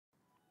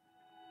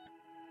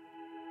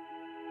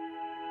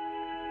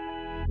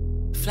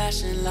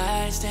Flashing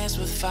lights dance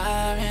with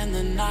fire in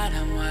the night.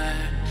 I'm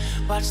wired.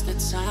 Watch the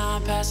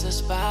time pass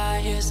us by.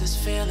 Is this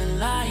feeling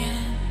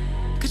lying?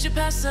 Could you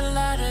pass the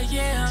lighter?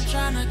 Yeah, I'm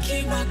trying to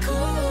keep my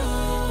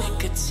cool.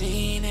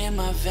 Nicotine in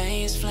my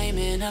veins,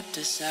 flaming up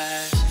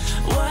desires.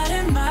 What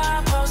am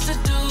I supposed to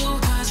do?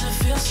 Cause it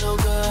feels so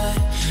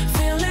good.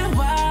 Feeling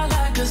wild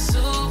like a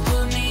zoo.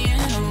 Put me in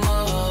a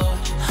mood.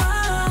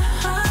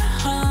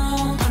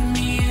 Put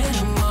me in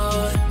a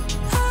mood.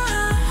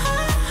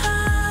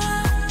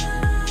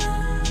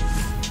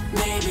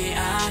 Maybe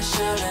I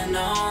should've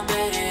known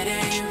that it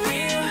ain't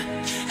real.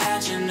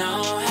 How'd you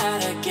know how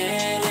to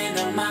get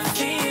into my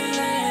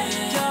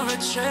feelings? You're a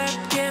trip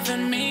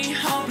giving me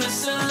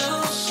hopeless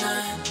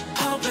solution.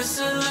 Hopeless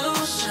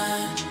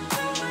solution.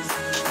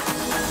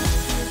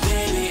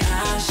 Baby,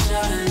 I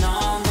should've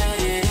known that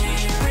it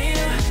ain't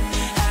real.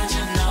 How'd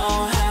you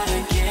know how to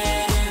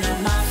get into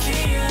my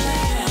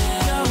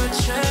feelings? You're a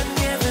trip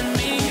giving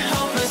me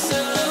hopeless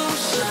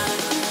solution.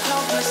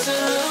 Hopeless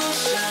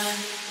solution.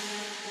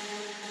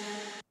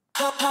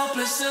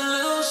 Hopeless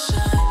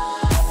solution.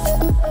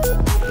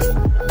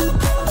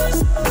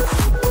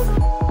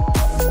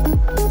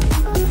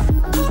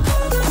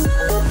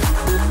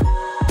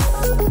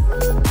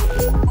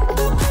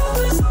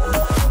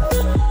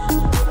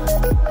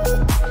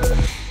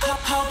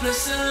 Hopeless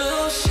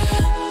solution.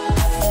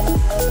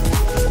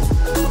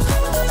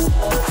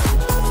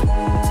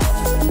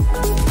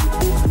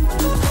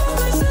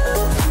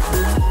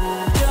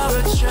 You're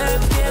a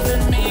trip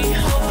giving me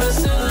hopeless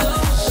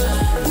solution.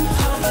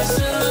 Hopeless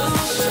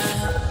solution.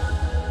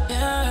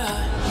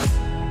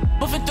 Yeah.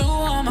 Moving through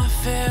all my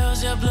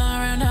feels, you're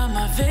blurring out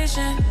my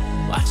vision.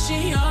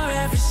 Watching your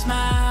every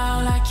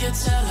smile like your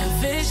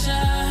television.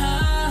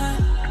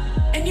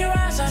 In your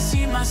eyes I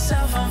see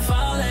myself, I'm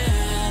falling.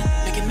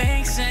 Make it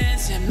make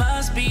sense, it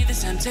must be the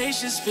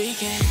temptation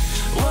speaking.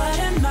 What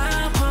am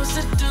I supposed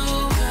to do?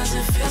 Cause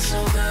it feels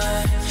so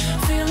good.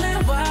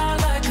 Feeling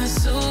wild like a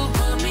zoo.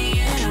 Put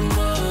me in a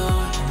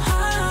mood.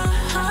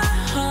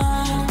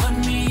 Put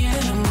me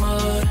in a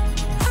mood.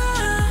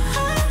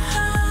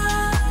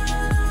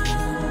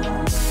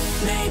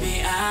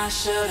 Maybe I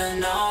should've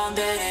known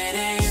that it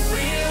ain't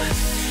real.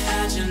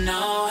 How'd you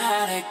know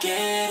how to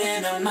get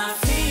into my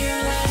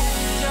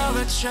feelings? You're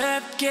a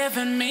trip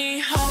giving me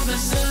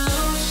hopeless solution.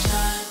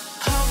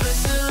 Hopeless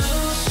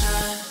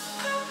solution.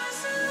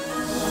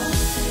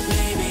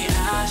 Maybe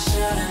I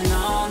should've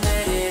known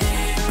that it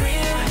ain't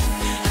real.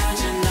 How'd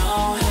you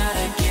know how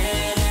to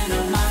get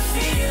into my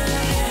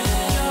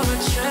feelings? You're a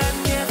trip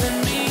giving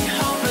me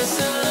hopeless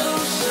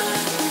solution.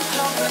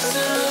 Hopeless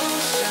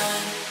solution.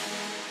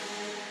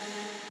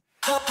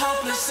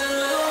 Hopeless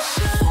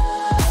solution.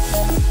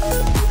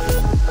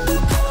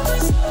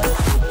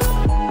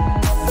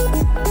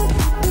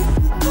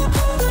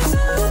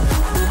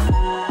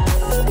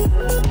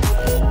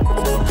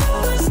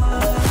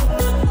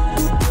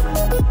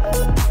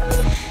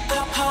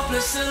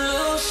 Hopeless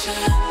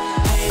solution.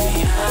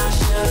 Maybe I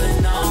should've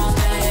known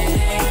that it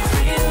ain't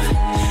real.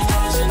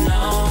 How'd you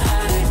know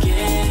how to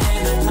get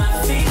into my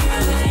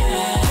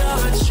feelings?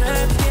 You're a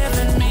trip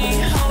giving me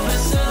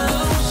hopeless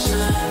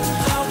solution.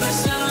 Hopeless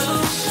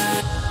solution.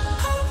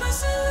 Hopeless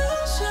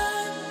solution.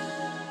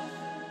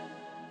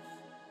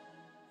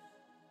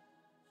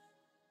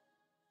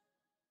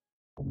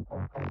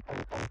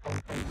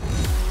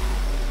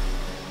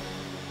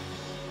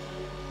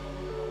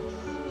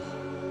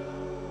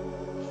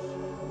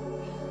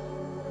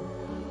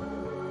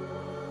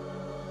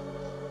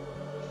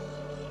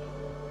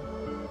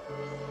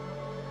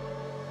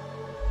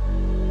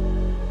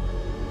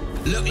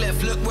 Look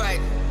left, look right,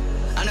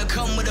 and I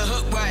come with a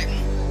hook right.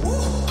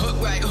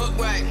 Hook right, hook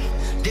right.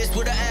 This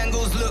what the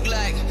angles look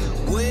like.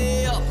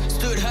 Way up,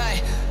 stood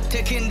high,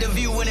 taking the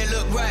view when it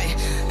look right.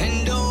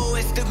 And oh,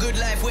 it's the good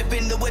life,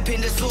 whipping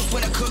the sauce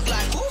when I cook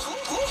like.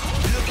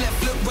 Look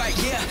left, look right,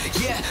 yeah,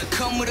 yeah.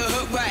 Come with a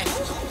hook right.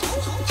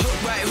 Hook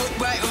right, hook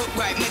right, hook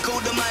right. Make all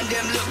the man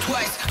them look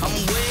twice. I'm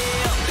way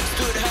up,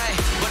 stood high,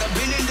 but I've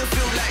been in the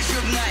field like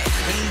Suge Knight.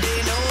 And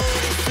they know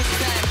this took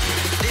time.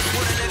 This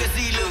what a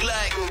legacy look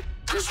like.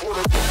 This what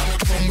a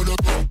come with a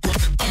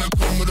and I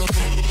come with a and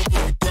I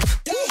come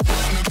with a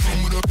and I come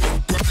with a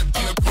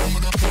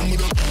come with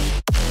a and I come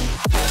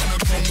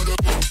with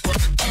a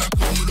and I come with a and I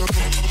come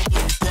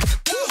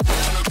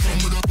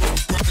with a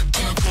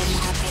and I come with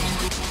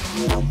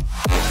a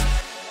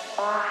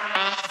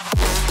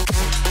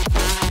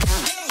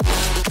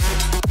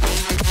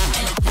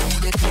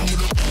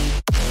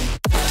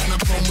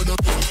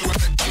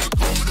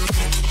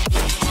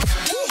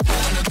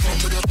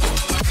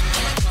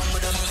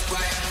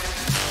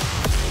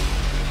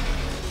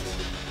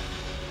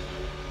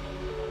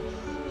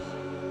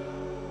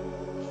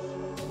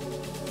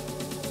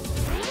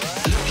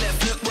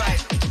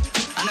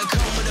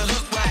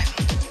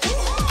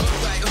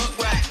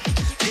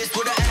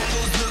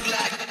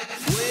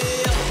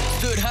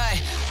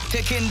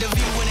taking the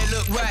view when it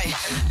look right.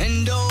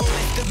 And oh,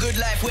 it's the good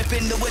life,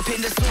 whipping the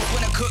sauce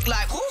when I cook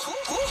like.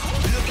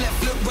 Look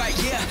left, look right,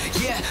 yeah,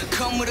 yeah.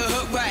 Come with a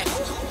hook right.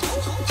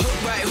 Hook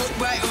right, hook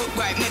right, hook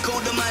right. Make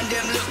all the man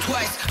them look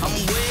twice. I'm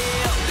way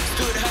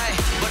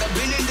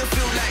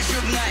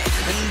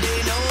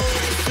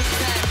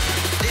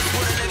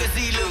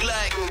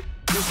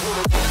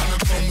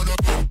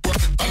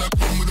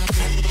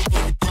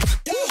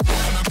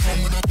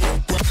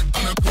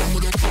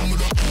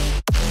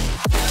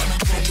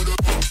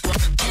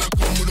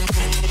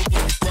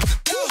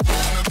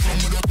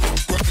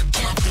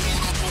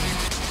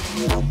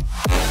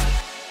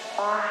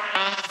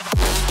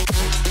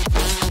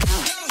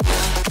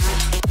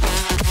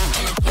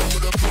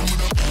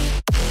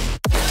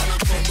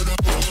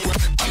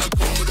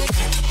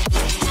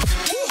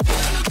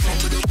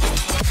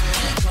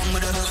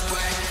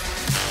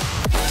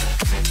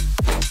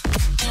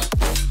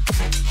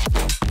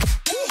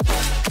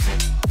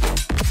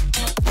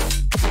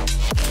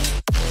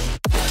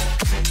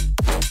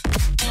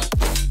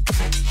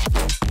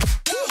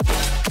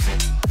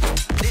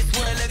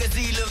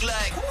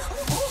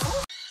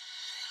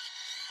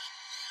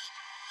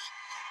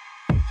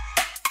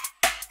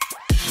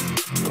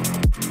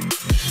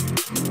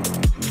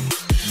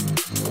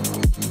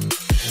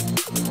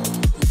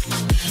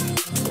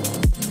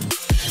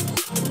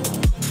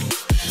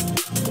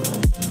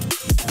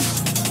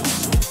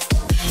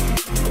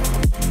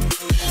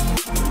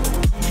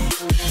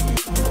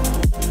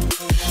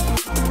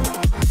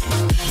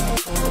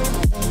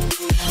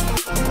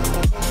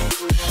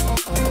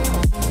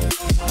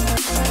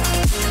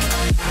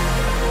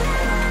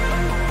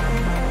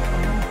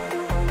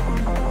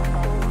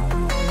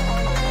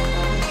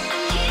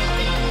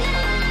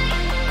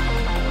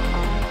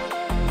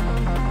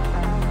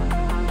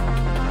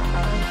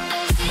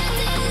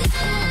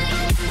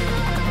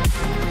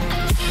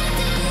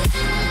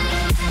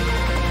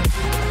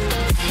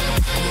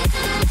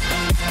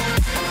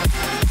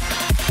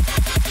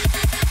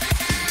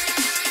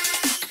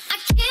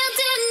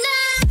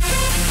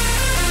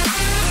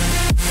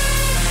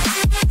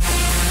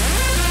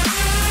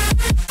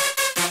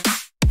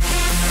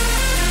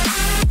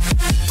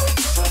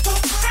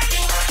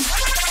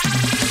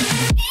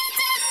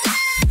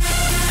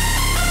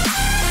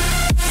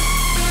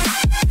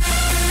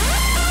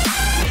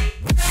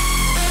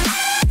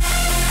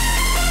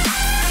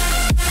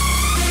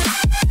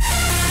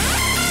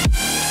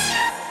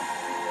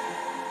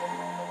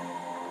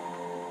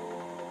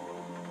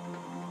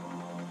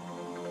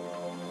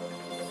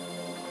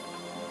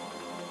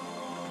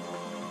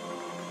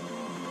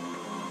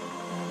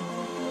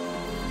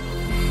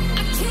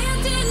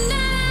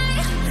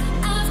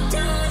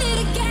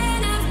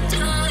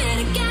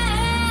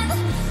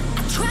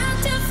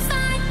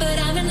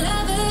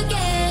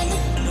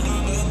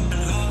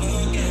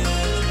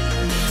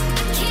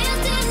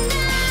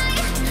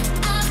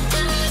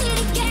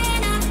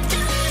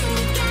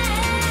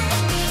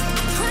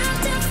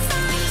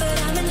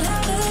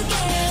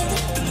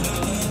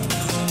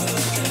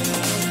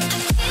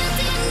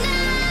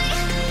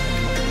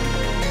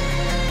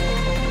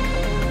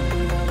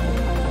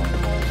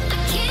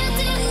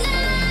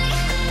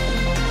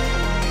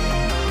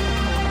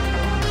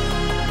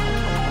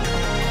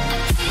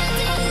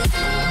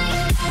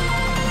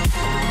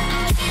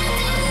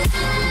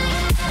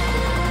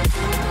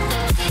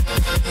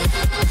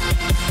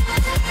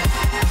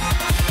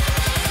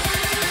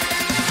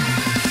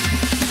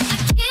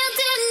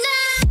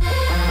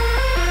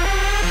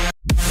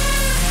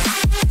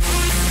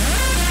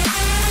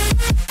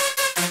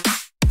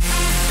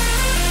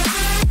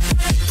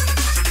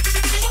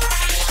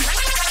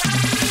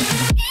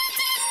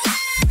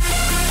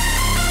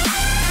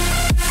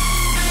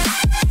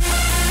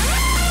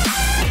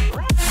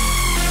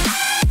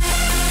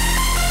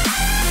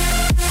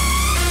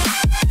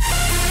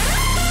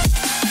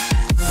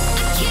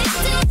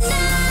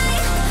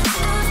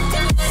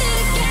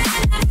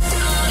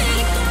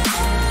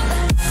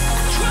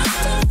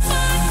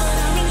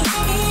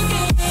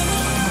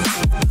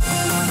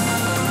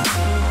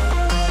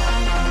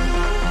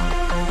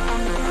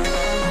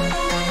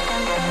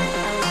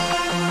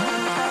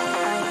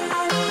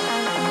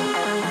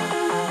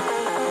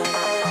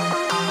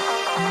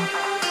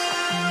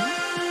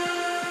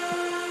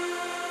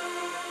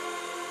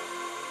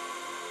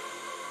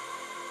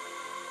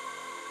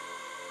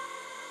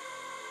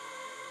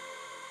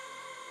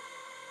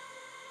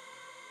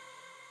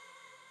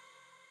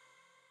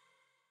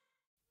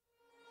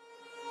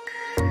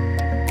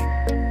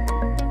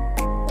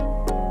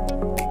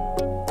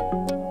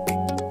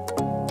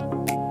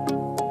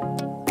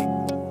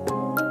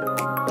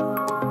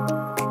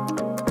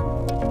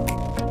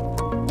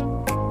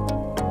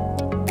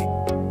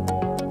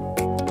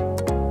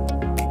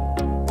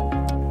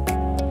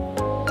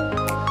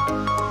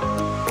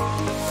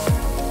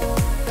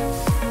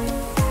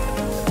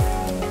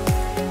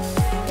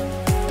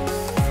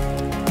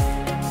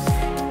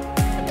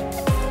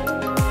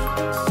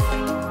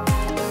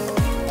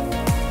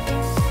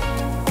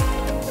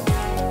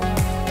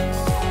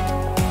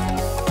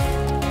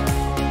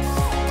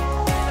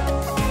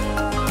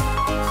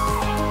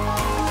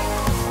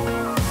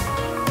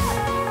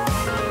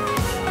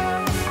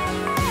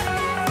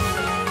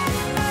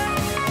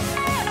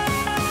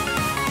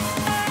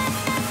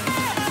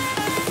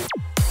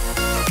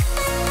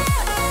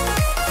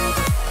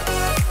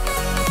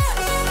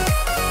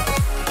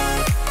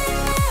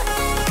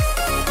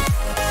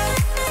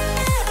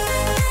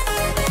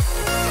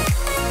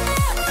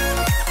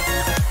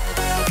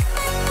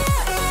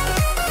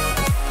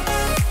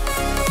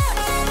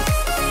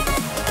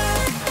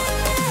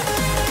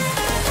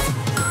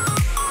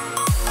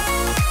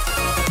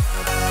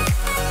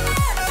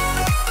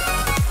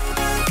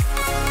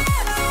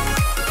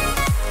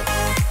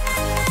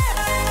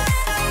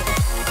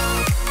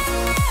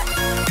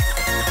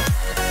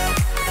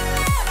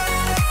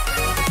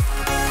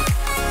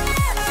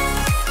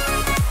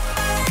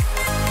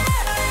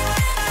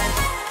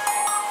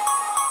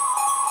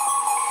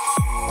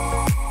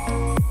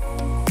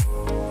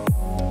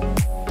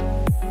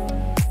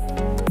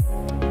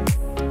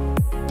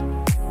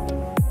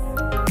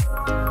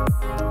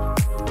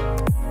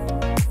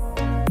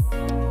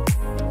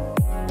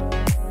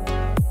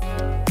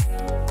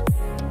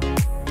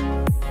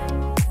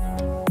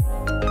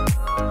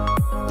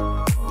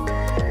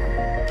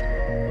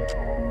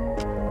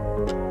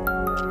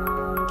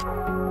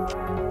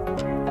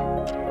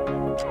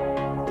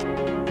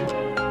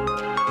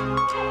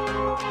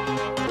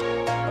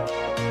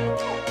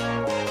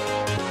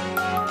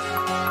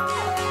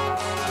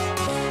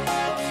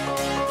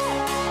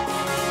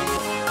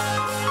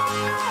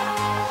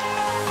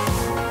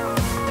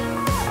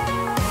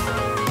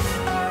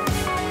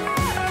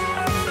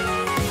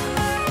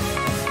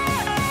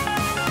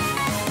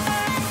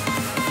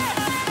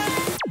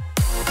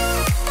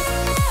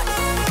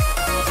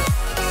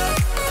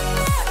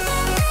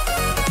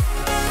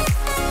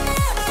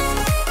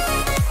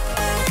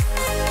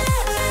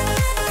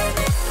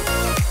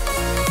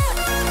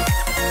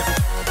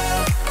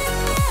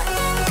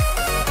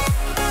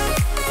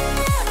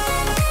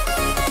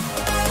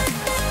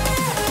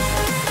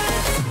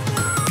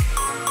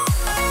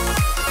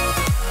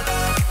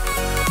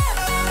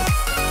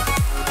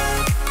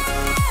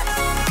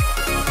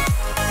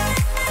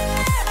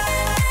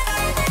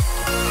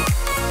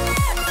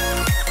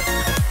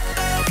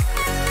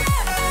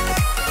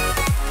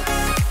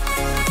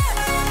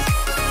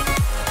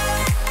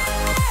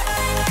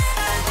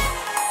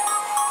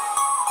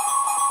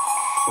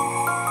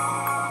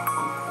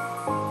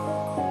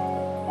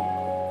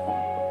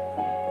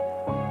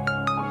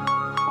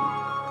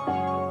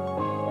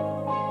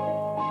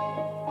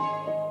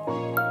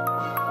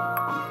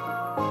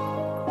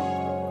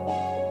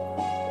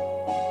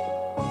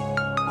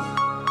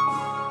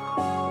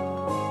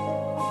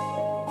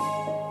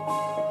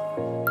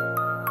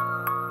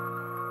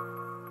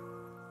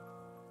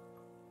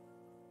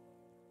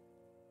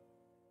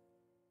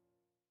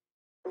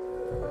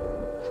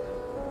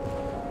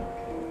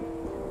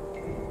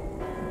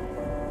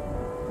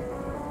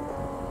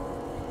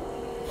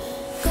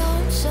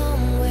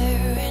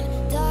somewhere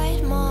and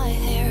dyed my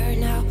hair.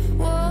 Now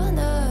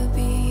wanna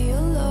be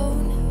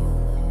alone.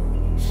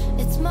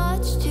 It's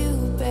much to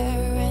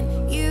bear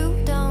and you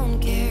don't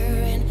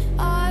care, and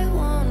I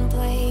won't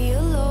play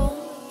alone.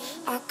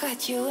 I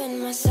got you in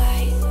my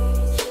sight.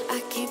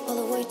 I keep all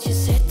the words you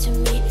said to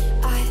me.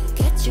 I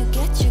get you,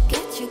 get you,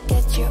 get you,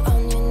 get you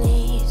on your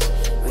knees.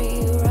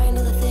 Rewrite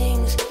all the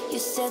things you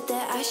said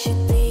that I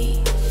should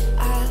be.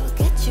 I'll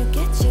get you,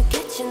 get you,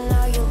 get you.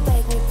 Now you'll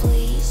beg me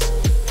please.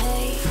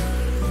 Hey,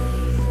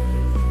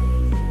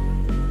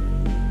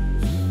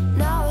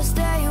 now I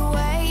stay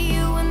away.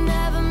 You were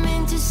never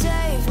meant to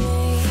save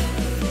me.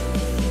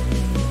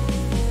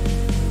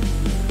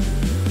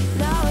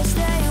 Now I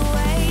stay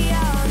away.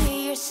 I don't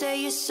hear you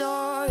say you're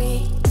sorry.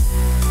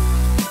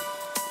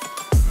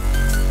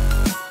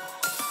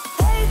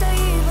 Hate I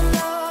even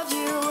loved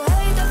you.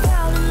 Hate I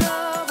fell in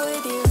love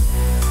with you.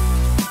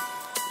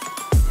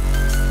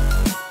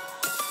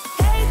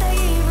 Hate I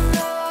even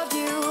loved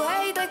you.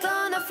 Hate I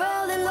kinda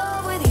fell in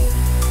love with you.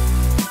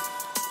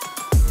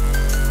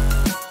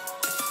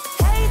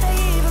 Hate I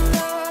even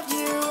loved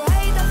you.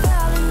 Hate I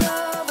fell in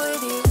love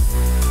with you.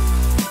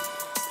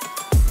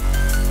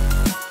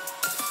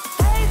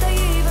 Hate I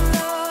even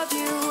loved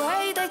you.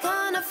 Hate I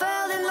kinda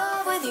fell in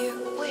love with you.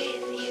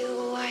 With you,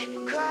 I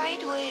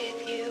cried with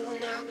you.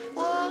 Now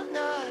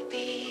wanna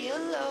be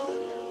alone.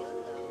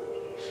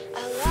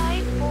 I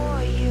lied for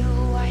you,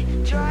 I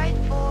tried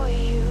for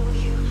you.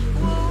 You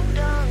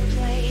wouldn't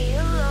play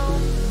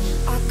alone.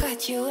 I got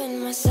you in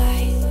my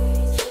sight.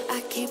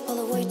 I keep all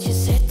the words you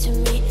said to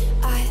me.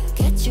 I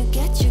get you,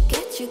 get you,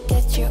 get you,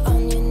 get you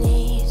on your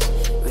knees.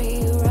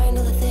 Rewrite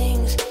all the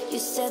things you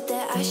said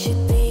that I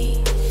should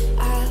be.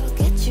 I'll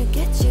get you,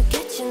 get you,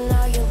 get you.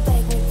 Now you'll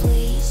beg me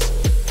please.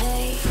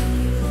 Hey,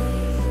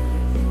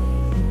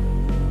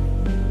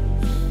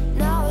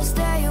 now I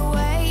stay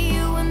away.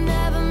 You were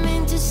never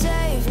meant to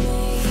save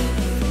me.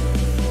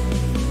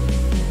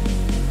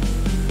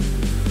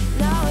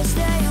 Now I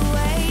stay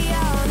away.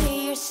 I don't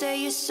hear you say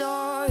you're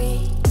sorry.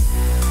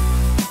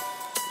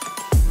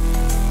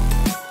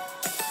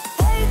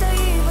 Hate I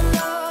even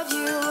loved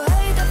you.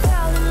 Hate I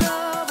fell in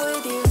love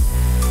with you.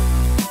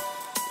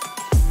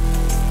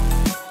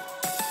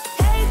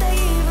 Hate I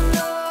even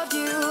loved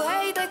you.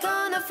 Hate I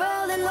kinda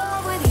fell in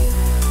love with you.